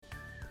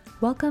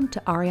Welcome to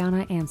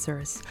Ariana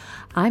Answers.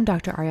 I'm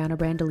Dr. Ariana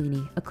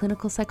Brandolini, a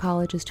clinical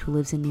psychologist who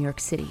lives in New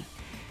York City.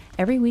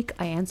 Every week,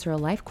 I answer a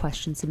life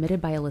question submitted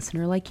by a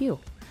listener like you.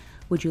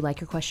 Would you like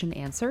your question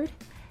answered?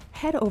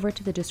 Head over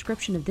to the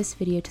description of this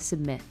video to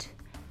submit.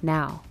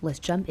 Now, let's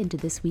jump into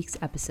this week's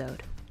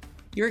episode.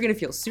 You're going to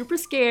feel super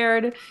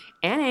scared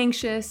and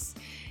anxious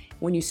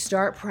when you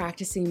start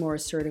practicing more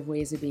assertive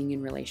ways of being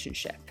in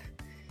relationship,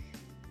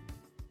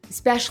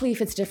 especially if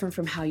it's different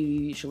from how you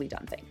usually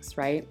done things,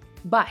 right?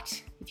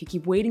 But if you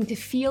keep waiting to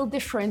feel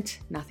different,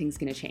 nothing's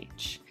going to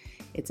change.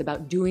 It's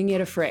about doing it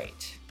afraid.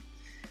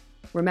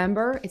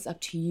 Remember, it's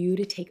up to you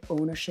to take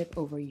ownership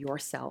over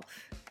yourself,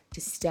 to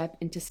step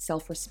into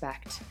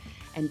self-respect,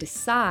 and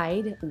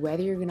decide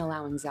whether you're going to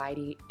allow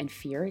anxiety and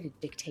fear to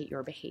dictate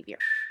your behavior.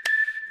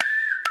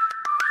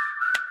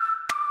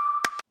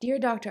 Dear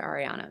Dr.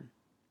 Ariana,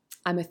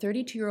 I'm a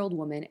 32-year-old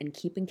woman and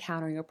keep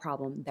encountering a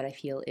problem that I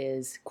feel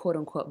is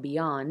quote-unquote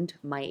beyond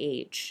my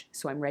age,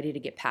 so I'm ready to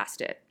get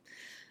past it.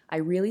 I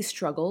really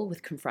struggle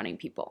with confronting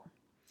people.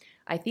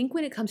 I think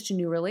when it comes to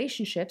new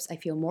relationships, I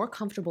feel more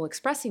comfortable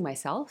expressing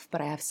myself, but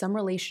I have some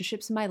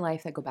relationships in my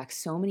life that go back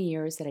so many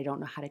years that I don't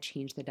know how to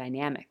change the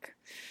dynamic.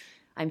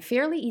 I'm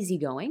fairly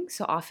easygoing,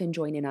 so often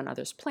join in on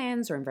others'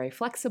 plans or I'm very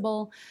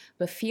flexible,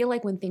 but feel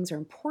like when things are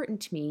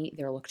important to me,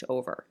 they're looked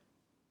over.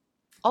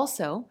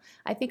 Also,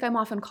 I think I'm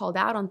often called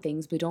out on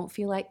things, but don't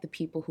feel like the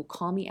people who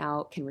call me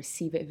out can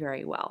receive it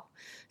very well,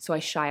 so I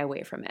shy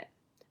away from it.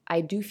 I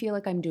do feel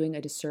like I'm doing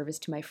a disservice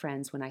to my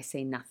friends when I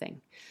say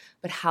nothing,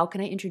 but how can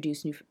I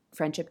introduce new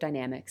friendship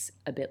dynamics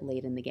a bit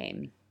late in the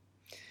game?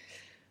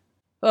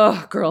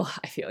 Oh, girl,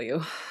 I feel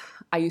you.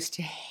 I used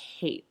to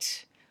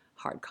hate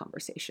hard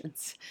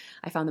conversations.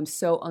 I found them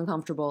so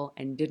uncomfortable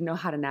and didn't know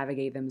how to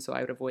navigate them, so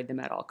I would avoid them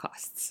at all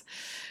costs,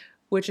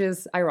 which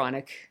is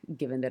ironic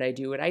given that I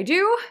do what I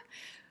do.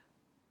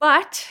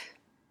 But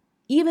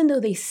even though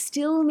they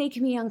still make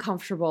me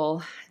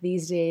uncomfortable,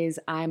 these days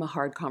I'm a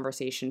hard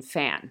conversation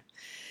fan.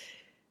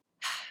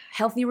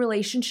 Healthy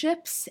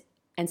relationships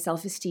and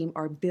self-esteem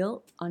are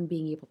built on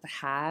being able to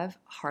have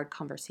hard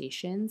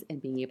conversations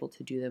and being able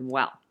to do them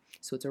well.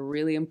 So it's a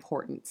really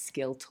important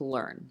skill to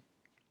learn.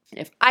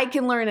 If I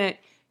can learn it,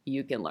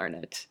 you can learn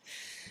it.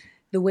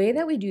 The way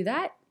that we do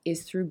that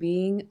is through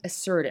being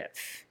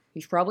assertive.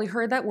 You've probably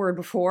heard that word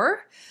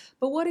before,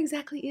 but what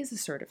exactly is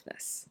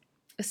assertiveness?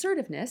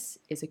 Assertiveness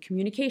is a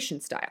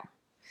communication style.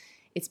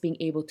 It's being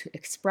able to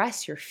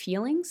express your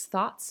feelings,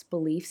 thoughts,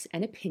 beliefs,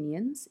 and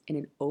opinions in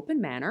an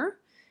open manner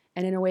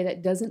and in a way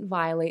that doesn't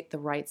violate the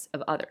rights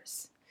of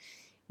others.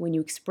 When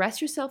you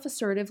express yourself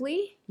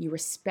assertively, you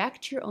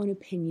respect your own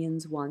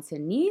opinions, wants,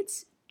 and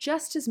needs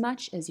just as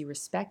much as you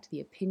respect the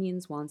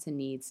opinions, wants, and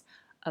needs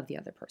of the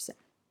other person.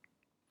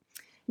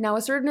 Now,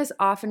 assertiveness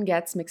often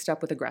gets mixed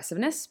up with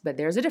aggressiveness, but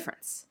there's a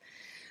difference.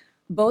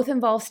 Both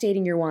involve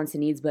stating your wants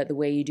and needs, but the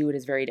way you do it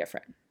is very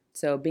different.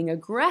 So being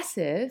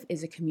aggressive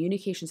is a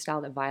communication style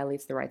that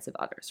violates the rights of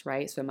others,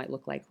 right? So it might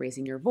look like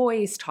raising your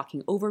voice,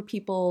 talking over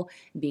people,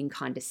 being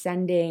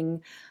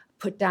condescending,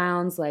 put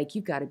downs like,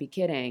 you've got to be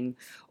kidding,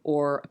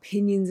 or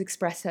opinions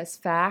expressed as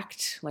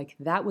fact, like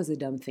that was a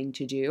dumb thing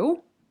to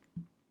do.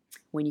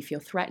 When you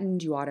feel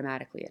threatened, you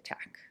automatically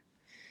attack.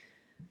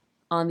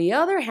 On the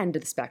other end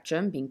of the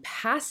spectrum, being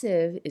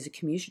passive is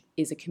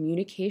a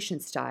communication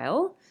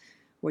style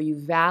where you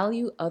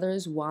value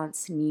others'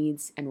 wants,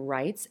 needs, and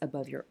rights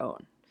above your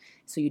own.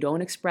 So you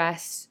don't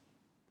express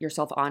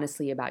yourself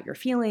honestly about your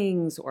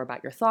feelings or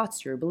about your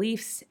thoughts, your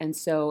beliefs, and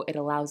so it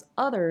allows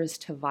others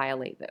to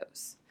violate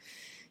those.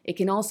 It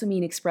can also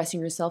mean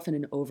expressing yourself in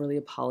an overly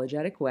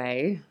apologetic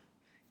way.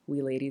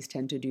 We ladies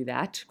tend to do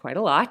that quite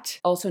a lot.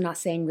 Also not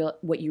saying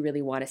what you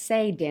really want to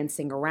say,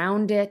 dancing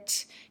around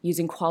it,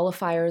 using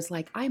qualifiers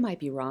like, I might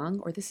be wrong,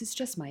 or this is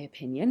just my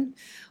opinion,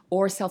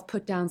 or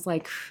self-put-downs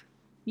like,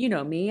 you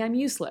know me, I'm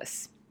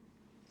useless.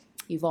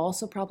 You've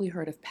also probably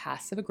heard of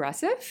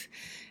passive-aggressive,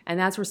 and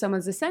that's where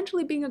someone's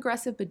essentially being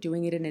aggressive but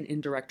doing it in an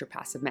indirect or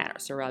passive manner.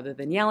 So rather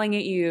than yelling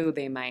at you,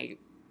 they might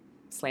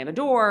slam a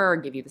door or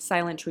give you the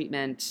silent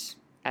treatment,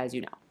 as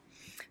you know.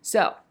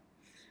 So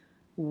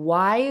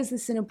why is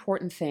this an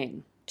important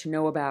thing to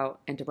know about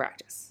and to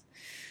practice?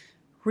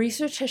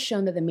 Research has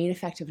shown that the main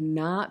effect of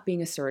not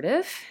being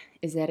assertive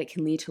is that it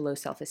can lead to low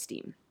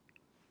self-esteem.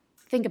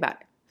 Think about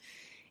it.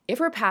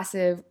 If we're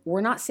passive, we're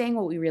not saying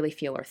what we really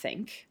feel or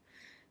think.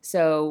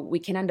 So we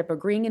can end up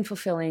agreeing and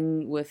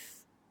fulfilling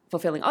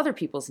other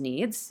people's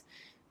needs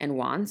and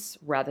wants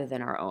rather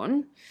than our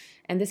own.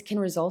 And this can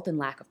result in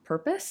lack of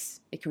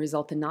purpose. It can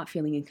result in not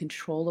feeling in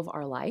control of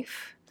our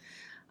life.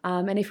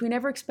 And if we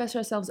never express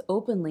ourselves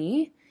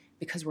openly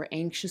because we're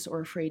anxious or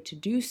afraid to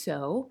do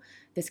so,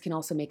 this can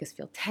also make us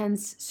feel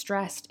tense,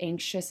 stressed,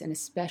 anxious, and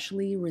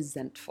especially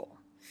resentful.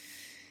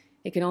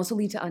 It can also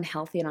lead to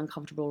unhealthy and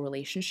uncomfortable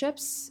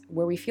relationships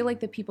where we feel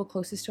like the people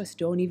closest to us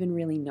don't even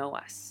really know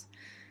us.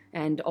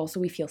 And also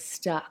we feel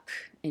stuck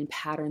in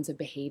patterns of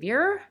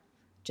behavior,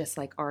 just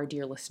like our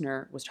dear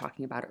listener was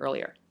talking about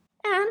earlier.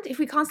 And if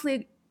we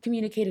constantly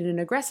communicate in an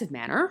aggressive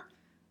manner,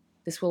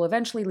 this will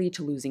eventually lead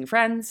to losing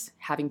friends,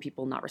 having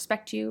people not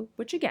respect you,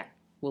 which again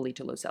will lead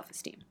to low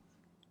self-esteem.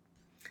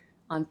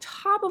 On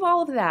top of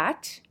all of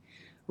that,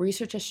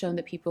 research has shown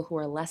that people who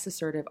are less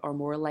assertive are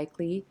more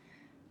likely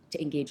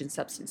to engage in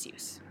substance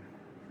use.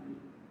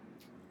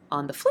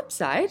 On the flip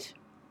side,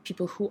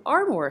 people who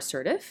are more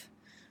assertive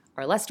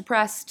are less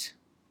depressed,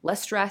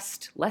 less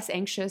stressed, less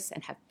anxious,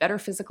 and have better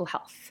physical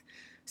health.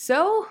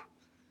 So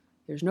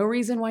there's no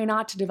reason why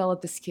not to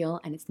develop the skill,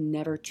 and it's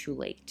never too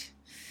late.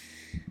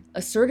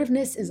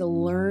 Assertiveness is a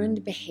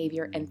learned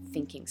behavior and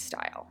thinking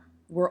style.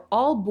 We're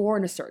all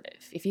born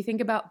assertive. If you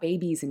think about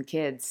babies and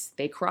kids,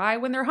 they cry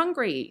when they're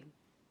hungry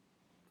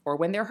or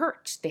when they're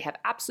hurt. They have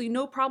absolutely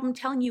no problem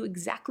telling you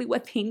exactly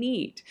what they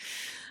need.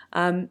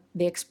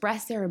 They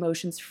express their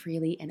emotions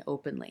freely and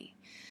openly.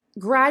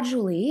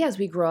 Gradually, as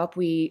we grow up,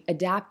 we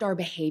adapt our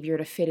behavior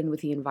to fit in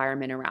with the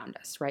environment around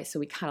us, right? So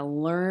we kind of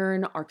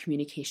learn our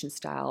communication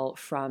style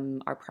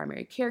from our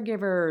primary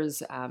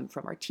caregivers,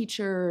 from our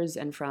teachers,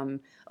 and from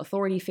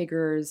authority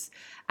figures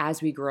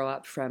as we grow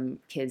up from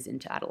kids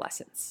into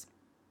adolescence.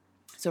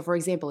 So for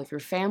example, if your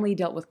family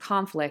dealt with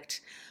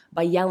conflict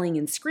by yelling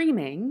and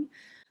screaming,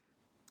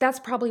 that's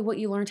probably what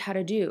you learned how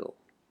to do.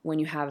 When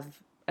you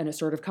have an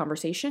assertive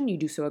conversation, you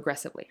do so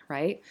aggressively,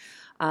 right?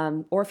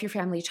 Or if your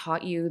family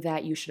taught you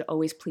that you should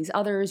always please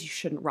others, you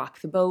shouldn't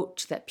rock the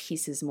boat, that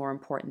peace is more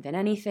important than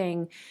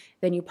anything,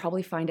 then you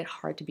probably find it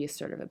hard to be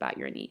assertive about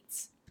your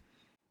needs.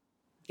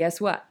 Guess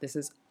what? This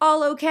is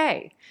all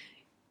okay.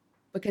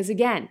 Because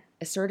again,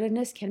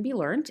 assertiveness can be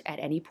learned at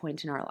any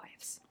point in our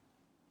lives.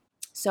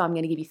 So I'm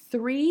going to give you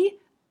 3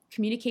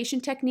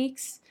 communication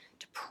techniques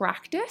to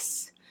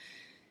practice,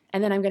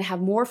 and then I'm going to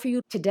have more for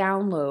you to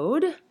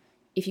download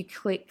if you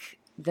click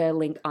the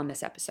link on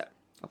this episode,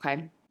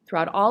 okay?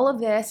 Throughout all of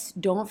this,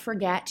 don't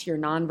forget your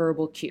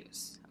nonverbal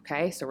cues,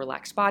 okay? So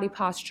relaxed body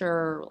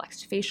posture,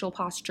 relaxed facial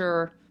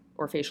posture,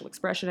 or facial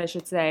expression, I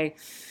should say,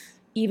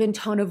 even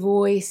tone of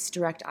voice,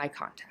 direct eye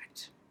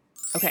contact.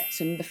 Okay,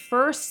 so the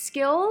first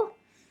skill,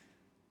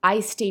 I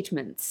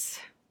statements.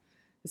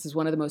 This is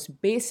one of the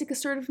most basic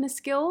assertiveness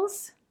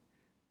skills,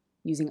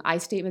 using I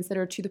statements that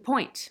are to the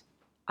point.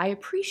 I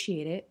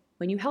appreciate it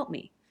when you help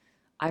me.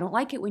 I don't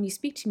like it when you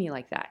speak to me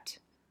like that.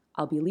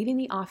 I'll be leaving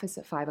the office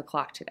at 5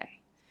 o'clock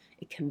today.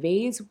 It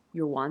conveys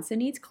your wants and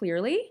needs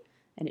clearly,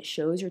 and it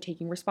shows you're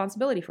taking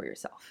responsibility for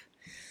yourself.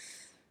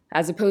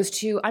 As opposed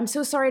to, I'm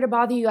so sorry to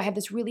bother you. I have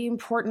this really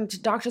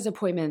important doctor's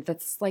appointment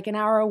that's like an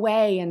hour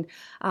away, and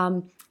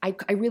I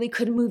really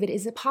couldn't move it.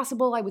 Is it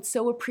possible? I would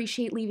so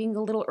appreciate leaving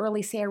a little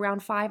early, say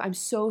around 5. I'm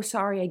so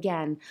sorry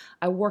again.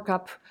 I'll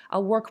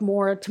work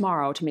more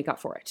tomorrow to make up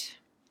for it.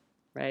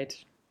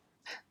 Right?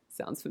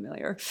 Sounds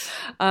familiar.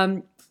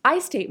 I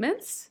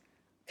statements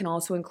can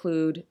also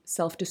include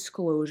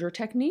self-disclosure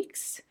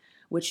techniques,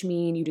 which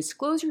mean you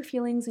disclose your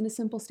feelings in a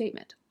simple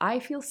statement. I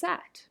feel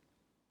sad.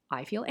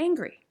 I feel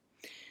angry.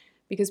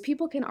 Because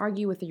people can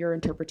argue with your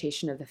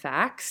interpretation of the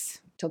facts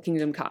till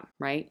kingdom come,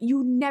 right?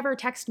 You never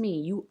text me.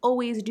 You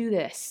always do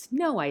this.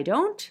 No, I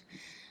don't.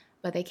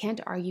 But they can't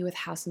argue with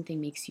how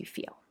something makes you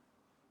feel.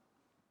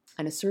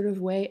 An assertive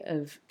way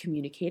of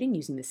communicating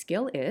using the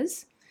skill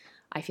is,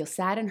 I feel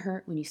sad and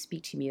hurt when you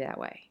speak to me that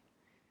way.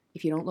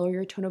 If you don't lower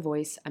your tone of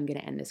voice, I'm going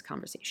to end this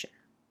conversation.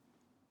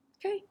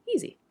 Okay,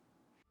 easy.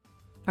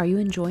 Are you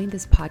enjoying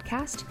this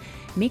podcast?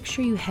 Make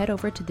sure you head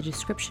over to the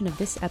description of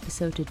this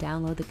episode to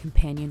download the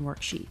companion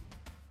worksheet.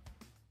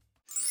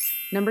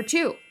 Number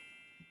 2,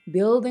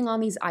 building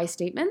on these I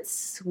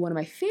statements, one of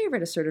my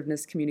favorite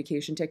assertiveness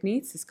communication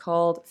techniques is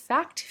called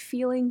fact,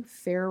 feeling,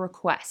 fair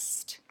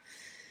request.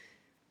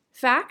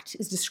 Fact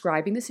is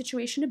describing the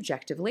situation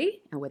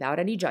objectively and without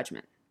any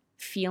judgment.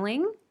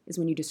 Feeling is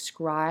when you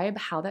describe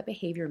how that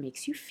behavior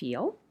makes you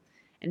feel.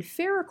 And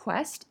fair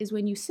request is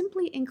when you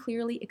simply and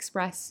clearly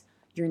express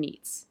your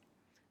needs.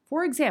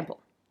 For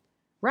example,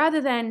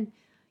 rather than,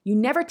 you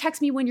never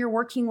text me when you're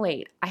working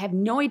late. I have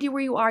no idea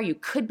where you are. You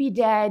could be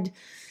dead.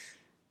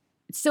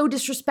 It's so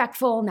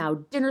disrespectful. Now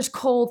dinner's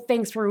cold.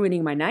 Thanks for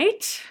ruining my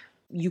night.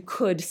 You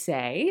could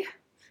say,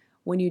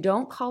 when you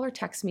don't call or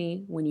text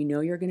me when you know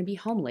you're going to be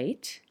home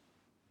late,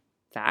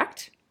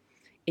 fact,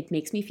 it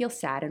makes me feel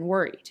sad and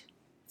worried.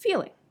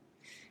 Feeling,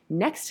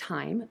 next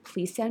time,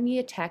 please send me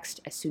a text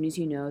as soon as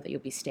you know that you'll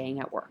be staying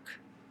at work.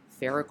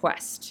 Fair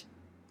request.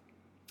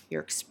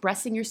 You're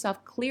expressing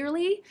yourself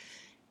clearly,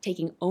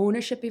 taking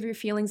ownership of your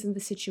feelings in the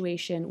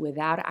situation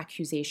without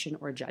accusation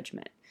or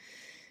judgment,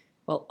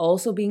 while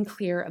also being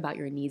clear about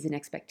your needs and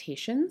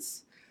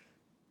expectations.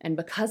 And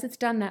because it's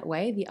done that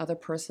way, the other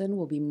person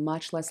will be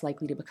much less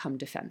likely to become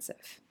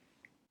defensive.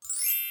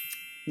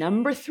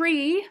 Number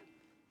 3,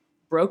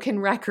 broken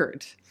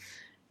record.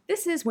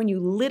 This is when you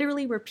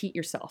literally repeat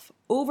yourself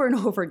over and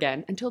over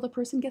again until the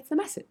person gets the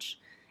message.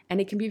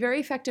 And it can be very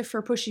effective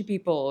for pushy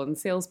people and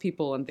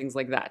salespeople and things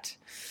like that.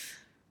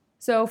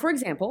 So, for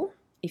example,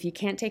 if you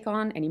can't take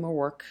on any more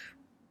work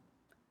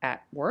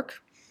at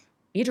work,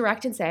 be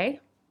direct and say,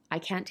 I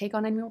can't take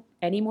on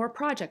any more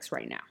projects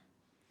right now.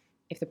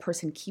 If the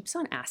person keeps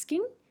on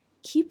asking,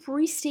 keep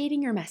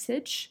restating your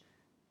message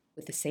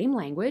with the same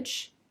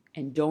language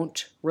and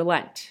don't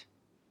relent.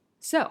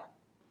 So,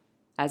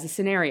 as a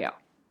scenario,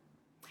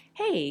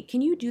 Hey,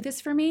 can you do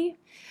this for me?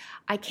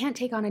 I can't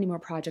take on any more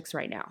projects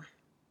right now.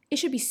 It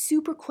should be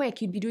super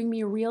quick. You'd be doing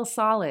me a real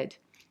solid.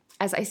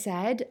 As I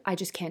said, I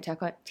just can't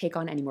take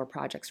on any more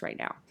projects right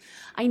now.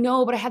 I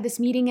know, but I have this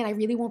meeting and I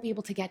really won't be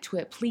able to get to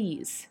it.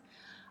 Please.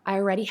 I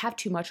already have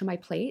too much on my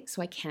plate,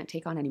 so I can't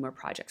take on any more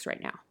projects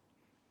right now.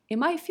 It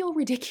might feel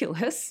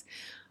ridiculous,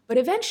 but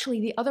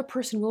eventually the other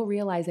person will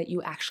realize that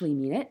you actually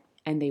mean it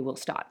and they will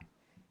stop.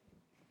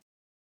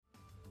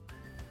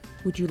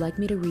 Would you like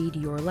me to read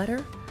your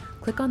letter?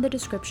 Click on the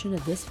description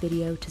of this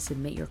video to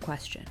submit your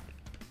question.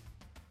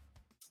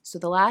 So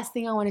the last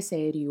thing I want to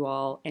say to you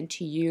all, and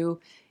to you,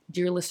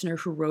 dear listener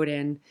who wrote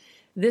in,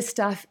 this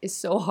stuff is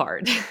so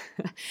hard.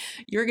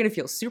 You're going to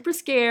feel super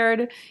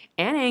scared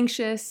and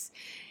anxious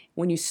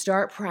when you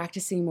start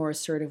practicing more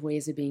assertive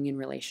ways of being in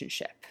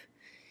relationship,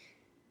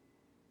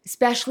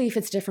 especially if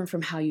it's different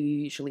from how you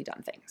usually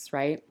done things,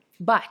 right?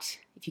 But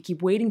if you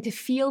keep waiting to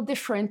feel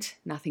different,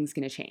 nothing's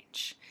going to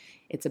change.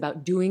 It's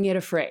about doing it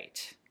afraid.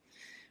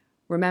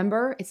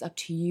 Remember, it's up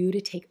to you to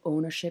take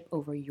ownership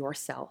over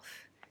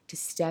yourself, to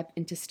step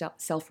into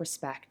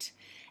self-respect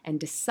and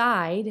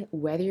decide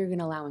whether you're going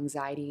to allow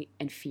anxiety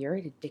and fear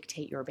to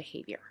dictate your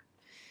behavior.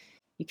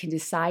 You can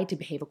decide to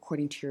behave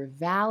according to your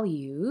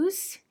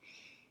values,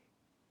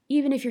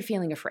 even if you're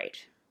feeling afraid.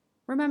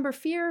 Remember,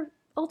 fear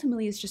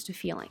ultimately is just a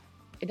feeling.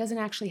 It doesn't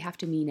actually have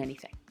to mean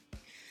anything.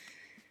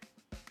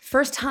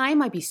 First time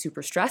might be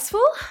super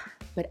stressful,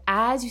 but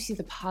as you see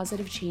the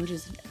positive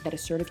changes that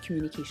assertive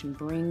communication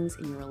brings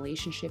in your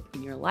relationship,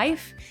 in your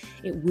life,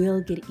 it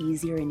will get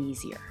easier and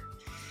easier.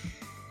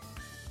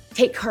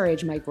 Take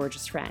courage, my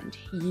gorgeous friend.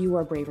 You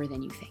are braver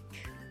than you think.